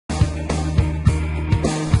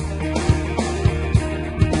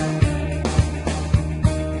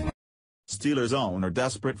Steelers owner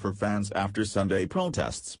desperate for fans after Sunday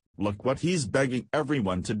protests, look what he's begging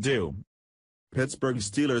everyone to do. Pittsburgh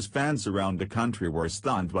Steelers fans around the country were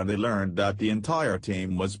stunned when they learned that the entire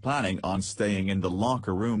team was planning on staying in the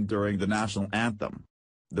locker room during the national anthem.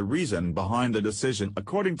 The reason behind the decision,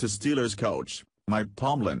 according to Steelers coach Mike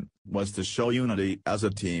Tomlin, was to show unity as a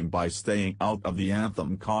team by staying out of the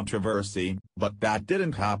anthem controversy, but that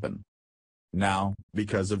didn't happen. Now,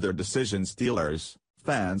 because of their decision, Steelers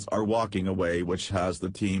fans are walking away, which has the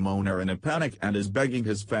team owner in a panic and is begging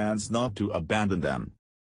his fans not to abandon them.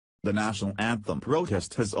 The national anthem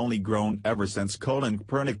protest has only grown ever since Colin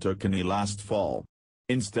Kaepernick took a knee last fall.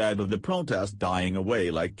 Instead of the protest dying away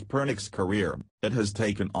like Kaepernick's career, it has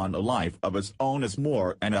taken on a life of its own as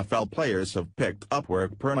more NFL players have picked up where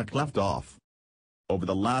Kaepernick left off. Over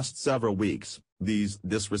the last several weeks, these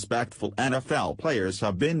disrespectful NFL players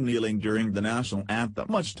have been kneeling during the national anthem,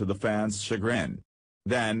 much to the fans' chagrin.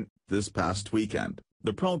 Then, this past weekend,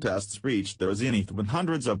 the protests reached their zenith when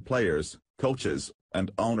hundreds of players, coaches, and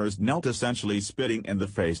owners knelt, essentially spitting in the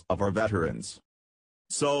face of our veterans.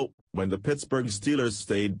 So, when the Pittsburgh Steelers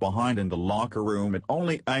stayed behind in the locker room, it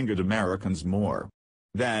only angered Americans more.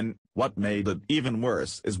 Then, what made it even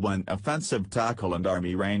worse is when offensive tackle and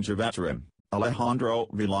Army Ranger veteran, Alejandro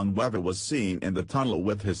Villanueva, was seen in the tunnel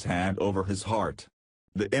with his hand over his heart.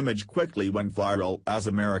 The image quickly went viral as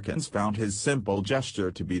Americans found his simple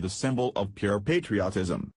gesture to be the symbol of pure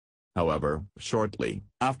patriotism. However, shortly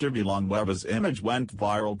after Villanueva's image went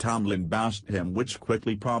viral, Tomlin bashed him, which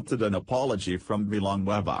quickly prompted an apology from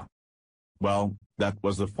Villanueva. Well, that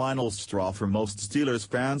was the final straw for most Steelers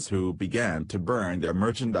fans, who began to burn their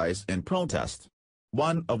merchandise in protest.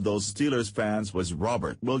 One of those Steelers fans was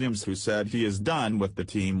Robert Williams, who said he is done with the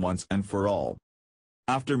team once and for all.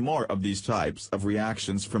 After more of these types of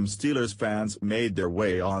reactions from Steelers fans made their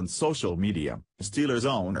way on social media, Steelers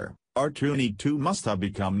owner Art Rooney too must have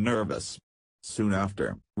become nervous. Soon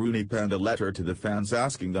after, Rooney penned a letter to the fans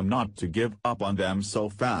asking them not to give up on them so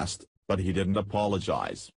fast, but he didn't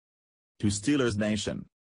apologize. To Steelers Nation: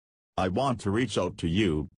 I want to reach out to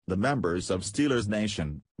you, the members of Steelers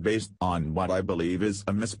Nation, based on what I believe is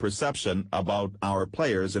a misperception about our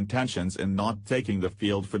players' intentions in not taking the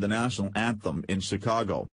field for the national anthem in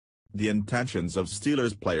Chicago. The intentions of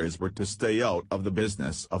Steelers players were to stay out of the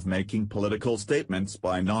business of making political statements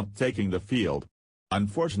by not taking the field.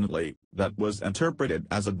 Unfortunately, that was interpreted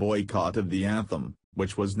as a boycott of the anthem,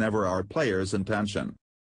 which was never our players' intention.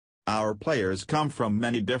 Our players come from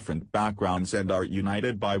many different backgrounds and are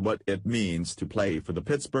united by what it means to play for the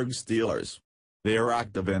Pittsburgh Steelers. They are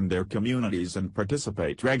active in their communities and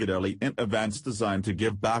participate regularly in events designed to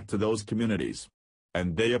give back to those communities.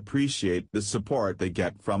 And they appreciate the support they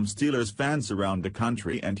get from Steelers fans around the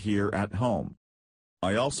country and here at home.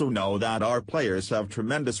 I also know that our players have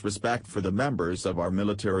tremendous respect for the members of our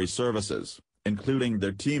military services, including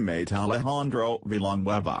their teammate Alejandro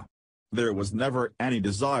Villanueva. There was never any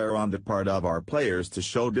desire on the part of our players to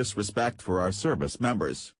show disrespect for our service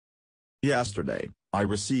members. Yesterday, I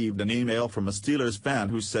received an email from a Steelers fan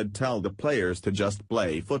who said tell the players to just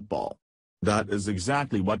play football. That is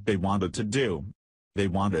exactly what they wanted to do. They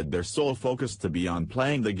wanted their sole focus to be on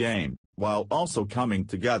playing the game, while also coming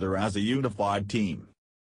together as a unified team.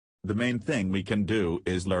 The main thing we can do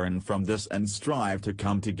is learn from this and strive to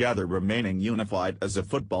come together, remaining unified as a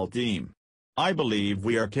football team. I believe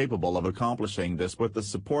we are capable of accomplishing this with the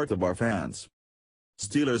support of our fans.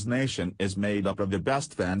 Steelers Nation is made up of the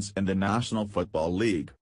best fans in the National Football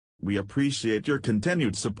League. We appreciate your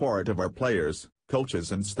continued support of our players,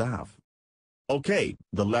 coaches and staff. Okay,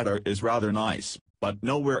 the letter is rather nice, but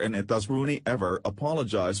nowhere in it does Rooney ever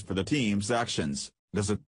apologize for the team's actions, does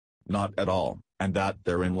it? Not at all, and that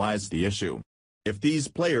therein lies the issue. If these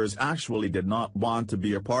players actually did not want to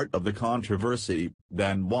be a part of the controversy,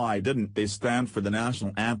 then why didn't they stand for the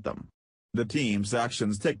national anthem? The team's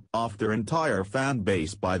actions ticked off their entire fan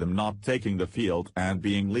base by them not taking the field and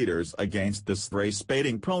being leaders against this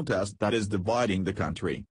race-baiting protest that is dividing the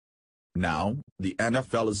country. Now, the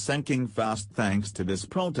NFL is sinking fast thanks to this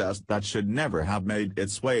protest that should never have made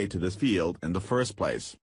its way to the field in the first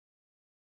place.